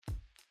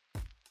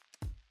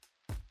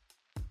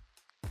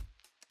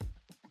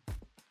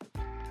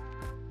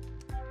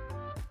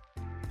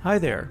Hi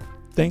there.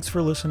 Thanks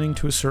for listening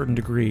to A Certain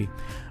Degree.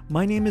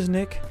 My name is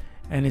Nick,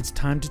 and it's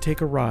time to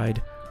take a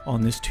ride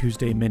on this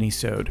Tuesday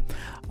minisode.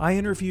 I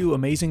interview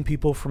amazing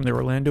people from the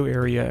Orlando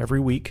area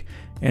every week,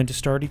 and to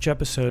start each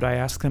episode, I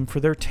ask them for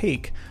their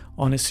take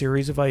on a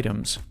series of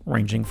items,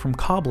 ranging from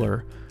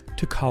cobbler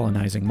to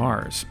colonizing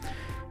Mars.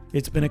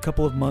 It's been a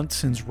couple of months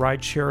since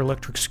rideshare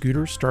electric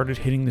scooters started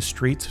hitting the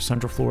streets of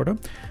Central Florida,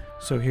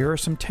 so here are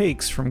some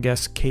takes from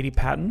guests Katie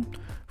Patton,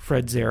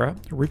 Fred Zara,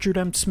 Richard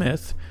M.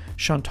 Smith,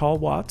 Chantal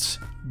Watts,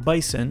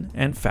 Bison,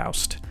 and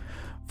Faust.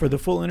 For the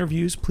full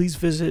interviews, please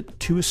visit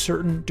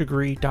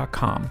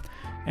toacertaindegree.com.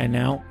 And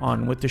now,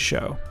 on with the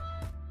show.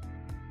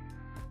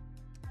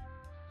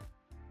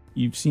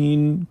 You've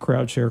seen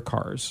crowdshare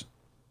cars,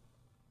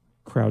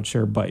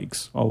 crowdshare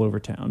bikes all over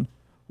town.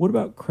 What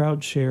about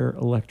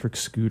crowdshare electric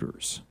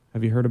scooters?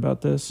 Have you heard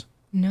about this?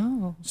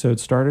 No. So it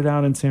started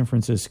out in San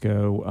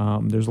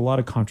Francisco. There's a lot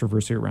of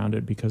controversy around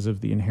it because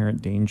of the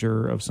inherent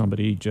danger of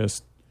somebody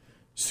just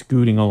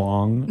scooting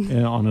along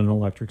on an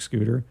electric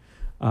scooter.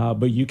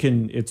 But you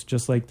can, it's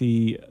just like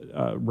the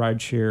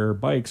rideshare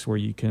bikes where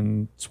you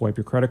can swipe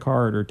your credit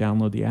card or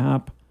download the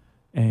app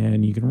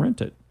and you can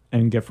rent it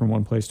and get from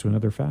one place to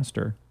another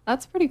faster.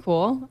 That's pretty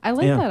cool. I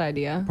like that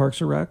idea.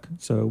 Parks or Rec.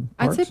 So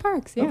I'd say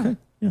parks, yeah. Okay,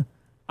 yeah.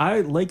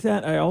 I like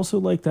that. I also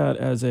like that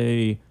as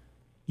a,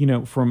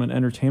 from an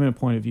entertainment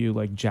point of view,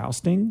 like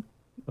jousting.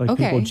 Like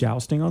people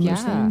jousting on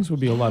those things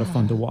would be a lot of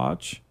fun to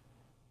watch.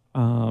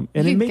 And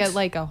you could get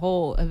like a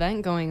whole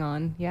event going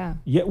on. Yeah.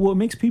 Yeah. Well, it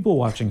makes people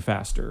watching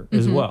faster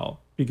as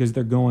well because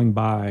they're going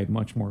by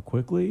much more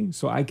quickly.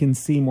 So I can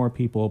see more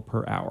people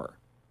per hour.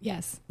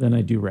 Yes. Than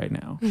I do right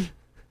now.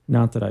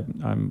 Not that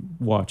I'm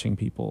watching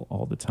people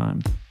all the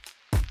time.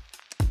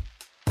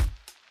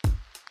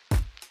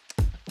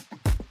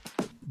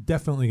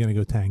 Definitely going to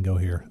go tango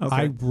here. Okay.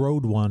 I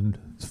rode one.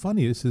 It's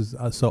funny. This is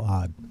so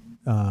odd.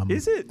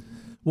 Is it?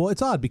 Well,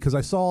 it's odd because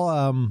I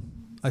saw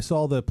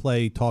the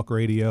play Talk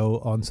Radio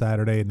on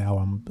Saturday, and now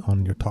I'm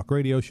on your Talk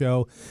Radio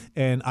show,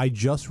 and I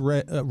just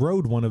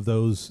rode one of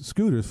those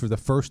scooters for the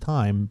first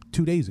time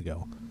 2 days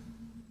ago.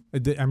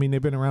 I mean, they've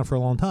been around for a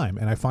long time,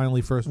 and I finally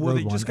rode one. Well,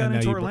 they just got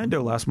into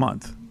Orlando last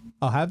month.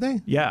 Oh, have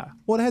they? Yeah.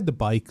 Well, they had the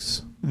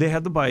bikes. They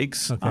had the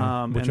bikes, okay,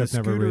 and the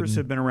scooters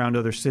have been around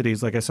other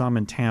cities. Like I saw them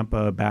in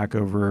Tampa back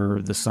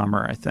over the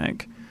summer, I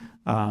think.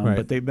 Right.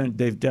 But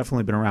they've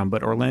definitely been around.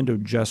 But Orlando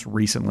just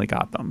recently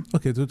got them.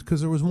 Okay,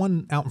 because there was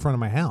one out in front of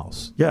my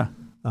house. Yeah.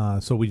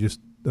 So we just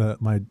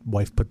my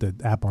wife put the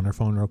app on her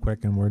phone real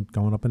quick, and we're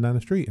going up and down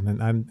the street,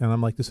 and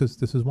I'm like, this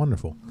is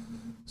wonderful.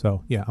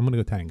 So yeah, I'm gonna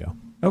go tango.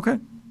 Okay.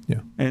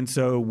 Yeah. And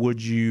so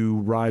would you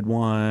ride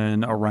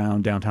one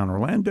around downtown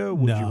Orlando?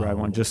 Would you ride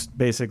one just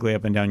basically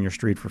up and down your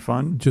street for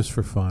fun? Just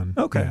for fun.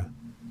 Okay. Yeah.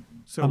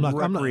 So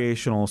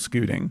recreational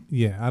scooting.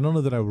 Yeah, I don't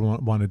know that I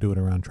would want to do it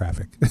around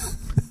traffic.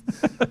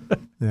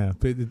 Yeah,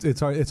 but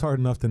it's hard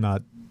enough to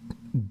not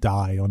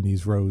die on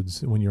these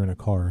roads when you're in a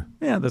car.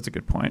 Yeah, that's a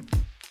good point.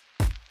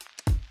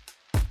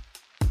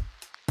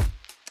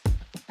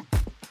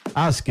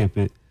 I'll skip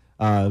it.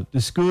 The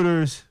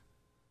scooters,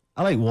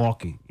 I like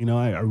walking.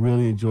 I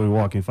really enjoy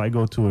walking. If I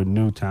go to a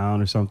new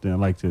town or something, I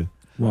like to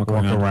walk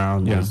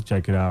around, just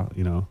check it out.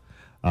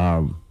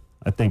 I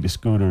think the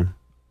scooter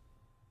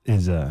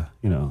is not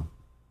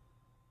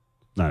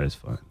as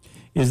fun.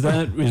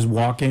 Is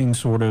walking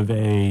sort of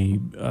a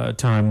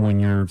time when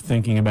you're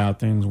thinking about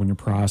things, when you're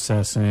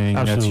processing?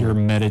 Absolutely. That's your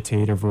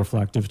meditative,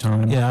 reflective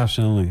time? Yeah,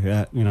 absolutely.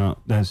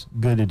 That's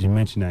good that you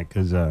mentioned that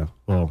because, I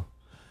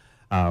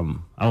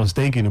was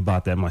thinking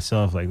about that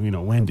myself. Like,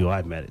 when do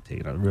I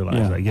meditate? I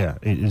realized,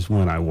 it is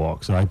when I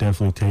walk. So I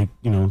definitely take,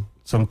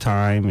 some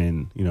time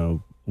and,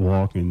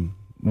 walk and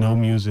no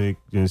music,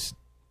 just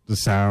the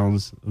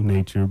sounds of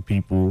nature,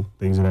 people,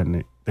 things like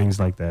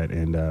that.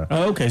 And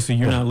okay, so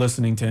you're not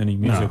listening to any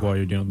music while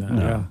you're doing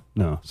that?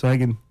 No. So I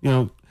can,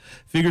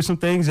 figure some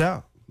things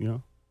out,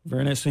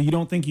 Very nice. So you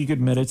don't think you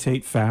could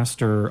meditate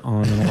faster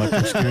on an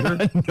electric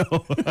scooter?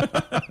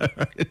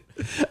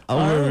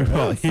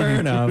 No. Fair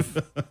enough.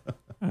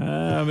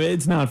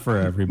 It's not for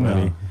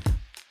everybody. No.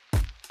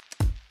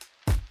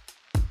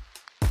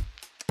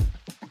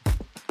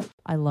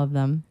 I love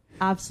them.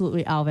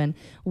 Absolutely, Alvin.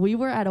 We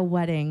were at a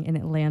wedding in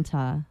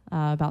Atlanta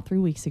about 3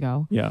 weeks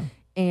ago. Yeah.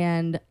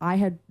 And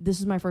this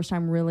is my first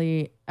time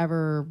really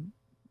ever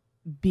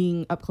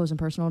being up close and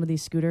personal to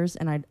these scooters.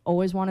 And I'd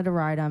always wanted to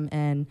ride them.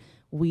 And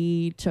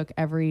we took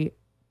every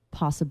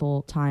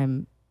possible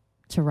time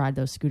to ride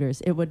those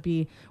scooters. It would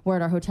be, we're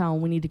at our hotel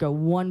and we need to go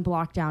 1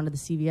 block down to the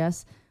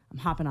CVS. I'm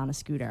hopping on a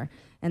scooter.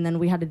 And then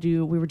we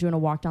were doing a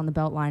walk down the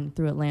Beltline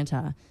through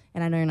Atlanta.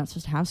 And I know you're not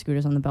supposed to have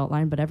scooters on the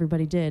Beltline, but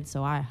everybody did.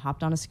 So I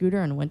hopped on a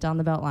scooter and went down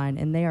the Beltline.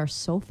 And they are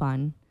so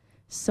fun.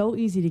 So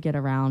easy to get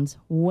around,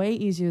 way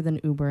easier than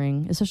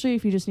Ubering, especially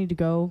if you just need to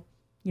go,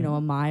 a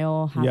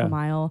mile, half a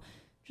mile.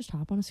 Just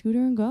hop on a scooter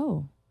and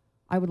go.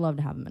 I would love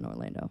to have them in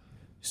Orlando.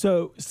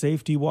 So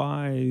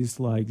safety-wise,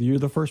 like you're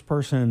the first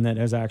person that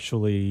has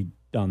actually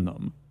done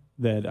them.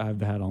 that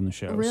I've had on the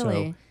show.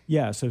 Really? So,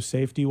 yeah. So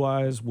safety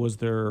wise, was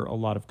there a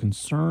lot of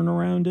concern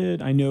around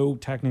it? I know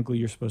technically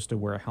you're supposed to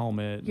wear a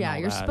helmet. Yeah,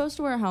 you're supposed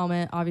to wear a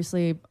helmet.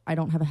 Obviously, I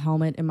don't have a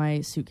helmet in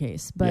my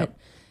suitcase, but Yep.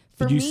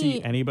 for Did you me,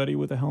 see anybody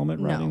with a helmet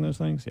riding No, those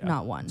things? Yeah,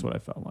 not one. That's what I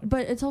felt like.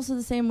 But it's also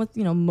the same with,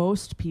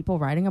 most people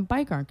riding a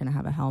bike aren't going to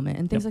have a helmet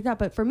and things like that.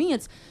 But for me,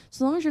 it's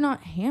so long as you're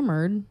not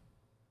hammered,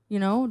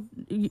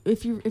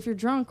 if you're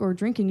drunk or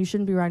drinking, you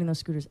shouldn't be riding those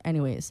scooters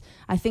anyways.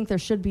 I think there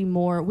should be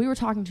more. We were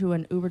talking to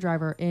an Uber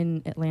driver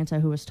in Atlanta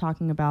who was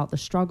talking about the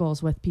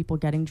struggles with people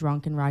getting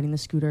drunk and riding the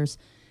scooters.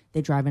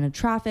 They drive into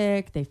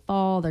traffic, they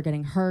fall, they're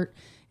getting hurt.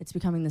 It's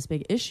becoming this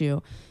big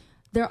issue.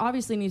 There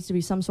obviously needs to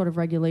be some sort of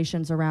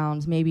regulations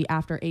around maybe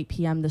after 8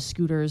 p.m. the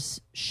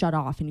scooters shut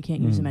off and you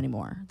can't use them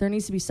anymore. There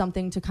needs to be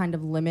something to kind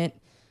of limit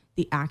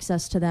the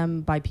access to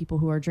them by people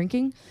who are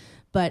drinking.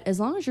 But as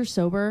long as you're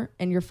sober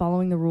and you're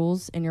following the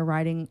rules and you're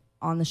riding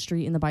on the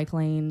street in the bike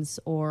lanes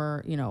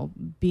or,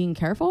 being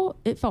careful,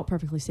 it felt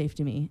perfectly safe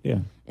to me. Yeah.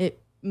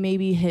 It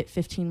maybe hit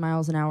 15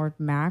 miles an hour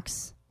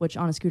max, which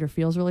on a scooter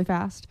feels really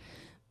fast.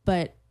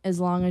 But as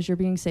long as you're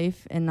being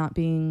safe and not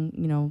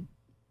being,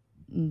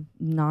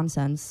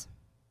 nonsense,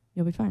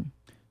 you'll be fine.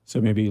 So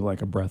maybe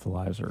like a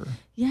breathalyzer.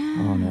 Yeah,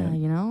 on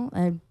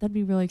it. that'd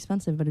be really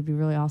expensive, but it'd be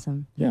really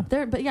awesome. Yeah.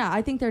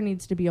 I think there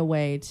needs to be a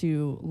way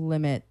to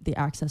limit the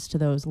access to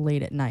those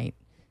late at night.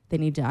 They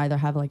need to either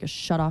have like a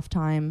shut-off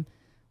time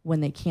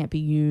when they can't be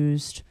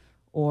used,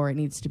 or it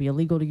needs to be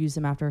illegal to use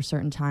them after a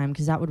certain time,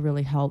 because that would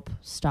really help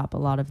stop a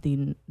lot of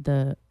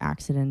the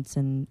accidents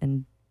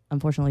and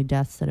unfortunately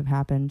deaths that have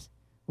happened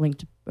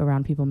linked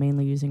around people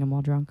mainly using them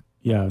while drunk.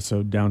 Yeah,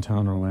 so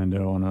downtown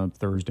Orlando on a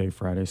Thursday,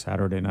 Friday,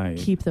 Saturday night.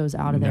 Keep those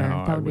out of there.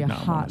 No, That would be a not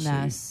hot wanna see,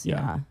 mess.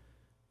 Yeah,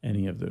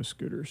 any of those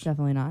scooters.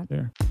 definitely not.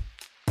 There.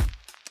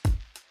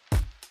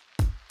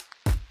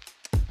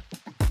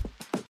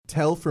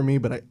 Tell for me,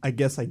 but I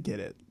guess I get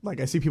it. Like,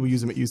 I see people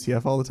use them at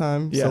UCF all the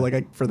time. Yeah.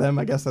 So, for them,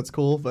 I guess that's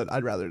cool, but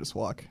I'd rather just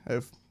walk. I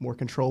have more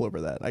control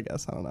over that, I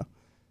guess. I don't know.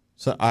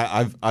 So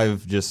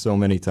I've just so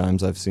many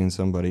times I've seen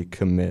somebody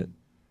commit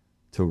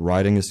to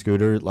riding a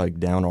scooter like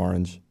down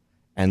Orange,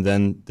 and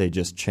then they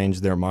just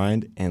change their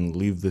mind and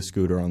leave the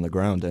scooter on the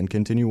ground and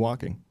continue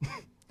walking.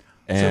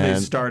 So they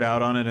start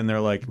out on it and they're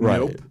like,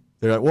 nope. Right.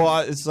 They're like, well,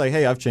 it's like,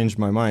 hey, I've changed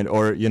my mind.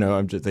 Or,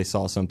 they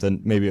saw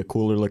something, maybe a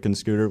cooler looking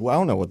scooter. Well, I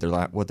don't know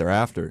what they're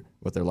after,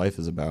 what their life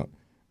is about.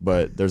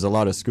 But there's a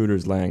lot of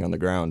scooters laying on the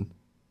ground.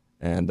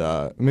 And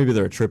maybe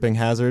they're a tripping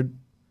hazard.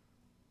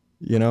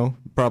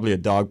 Probably a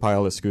dog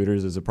pile of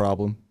scooters is a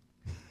problem.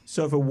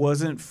 So if it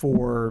wasn't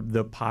for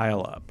the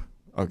pile up,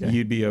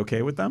 you'd be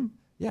okay with them?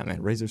 Yeah,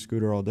 man, raise their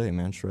scooter all day,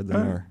 man. Shred the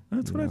mirror.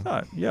 That's what I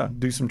thought. Yeah,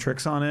 do some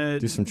tricks on it.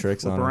 Do some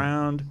tricks on it. Flip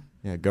around.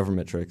 Yeah,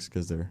 government tricks,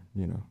 because they're,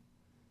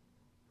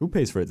 Who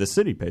pays for it? The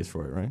city pays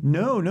for it, right?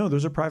 No,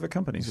 those are private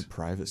companies. Those are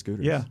private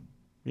scooters.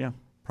 Yeah.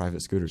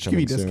 Private scooters. Should give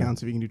you coming soon.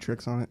 discounts if you can do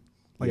tricks on it.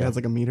 Like, Yeah. it has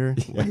like a meter.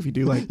 Like, if you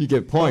do You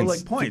get points.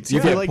 like points. You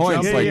Yeah, get like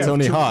points jump- like yeah,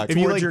 Tony to- Hawk. if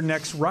you Towards like- your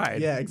next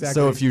ride. Yeah, exactly.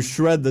 So if you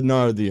shred the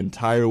gnar the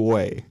entire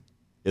way,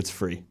 it's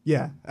free.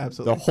 Yeah, The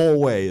absolutely. whole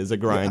way is a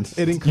grind.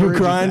 Yeah, it You encourages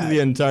grind that. the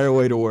entire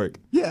way to work.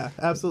 Yeah,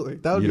 absolutely.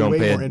 That would You be don't way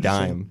pay more a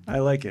interesting. dime. I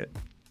like it.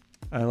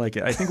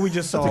 I think we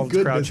just That's a solved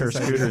good crowd share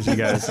business idea. scooters, you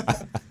guys.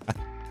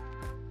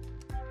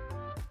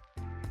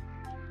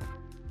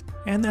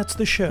 And that's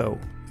the show.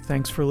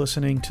 Thanks for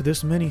listening to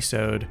this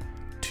mini-sode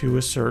to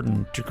a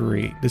certain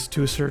degree. This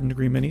To a Certain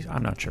Degree mini,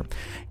 I'm not sure.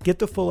 Get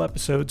the full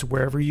episodes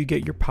wherever you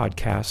get your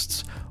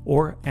podcasts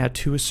or at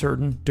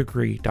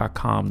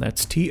toacertaindegree.com.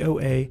 That's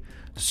TOA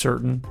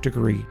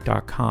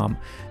certaindegree.com.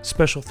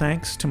 Special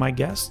thanks to my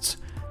guests,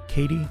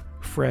 Katie,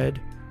 Fred,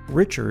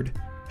 Richard,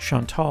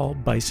 Chantal,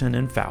 Bison,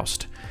 and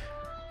Faust.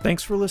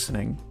 Thanks for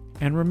listening.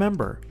 And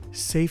remember,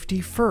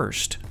 safety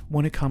first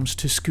when it comes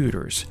to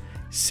scooters.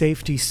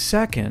 Safety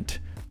second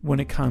when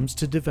it comes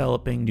to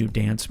developing new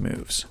dance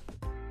moves.